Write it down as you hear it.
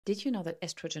Did you know that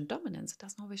estrogen dominance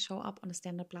doesn't always show up on a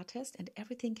standard blood test and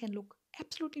everything can look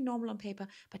absolutely normal on paper,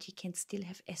 but you can still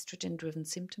have estrogen-driven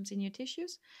symptoms in your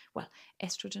tissues? Well,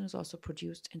 estrogen is also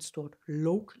produced and stored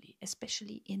locally,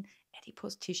 especially in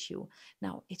adipose tissue.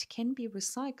 Now, it can be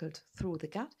recycled through the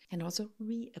gut and also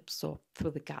reabsorbed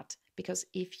through the gut, because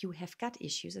if you have gut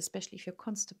issues, especially if you're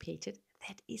constipated,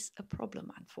 that is a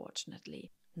problem,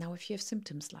 unfortunately. Now, if you have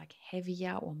symptoms like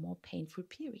heavier or more painful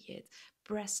periods,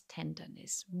 breast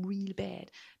tenderness, real bad,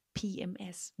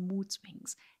 PMS, mood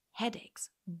swings, headaches,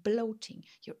 bloating,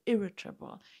 you're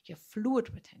irritable, you have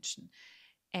fluid retention,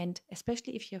 and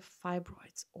especially if you have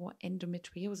fibroids or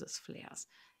endometriosis flares,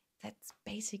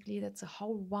 that's a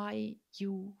whole why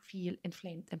you feel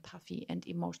inflamed and puffy and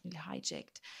emotionally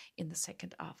hijacked in the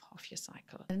second half of your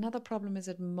cycle. Another problem is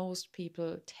that most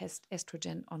people test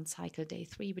estrogen on cycle day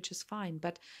 3, which is fine,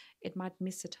 but it might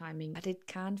miss the timing, but it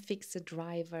can't fix the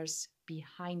drivers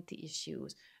behind the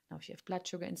issues. Now, if you have blood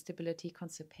sugar instability,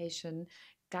 constipation,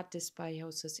 gut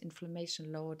dysbiosis,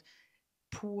 inflammation load,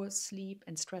 poor sleep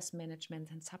and stress management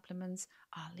and supplements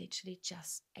are literally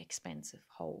just expensive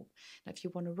hope. Now, if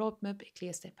you want a roadmap, a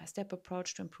clear step-by-step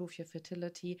approach to improve your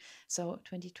fertility, so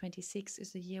 2026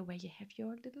 is a year where you have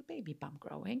your little baby bump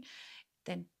growing,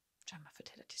 then join my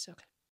fertility circle.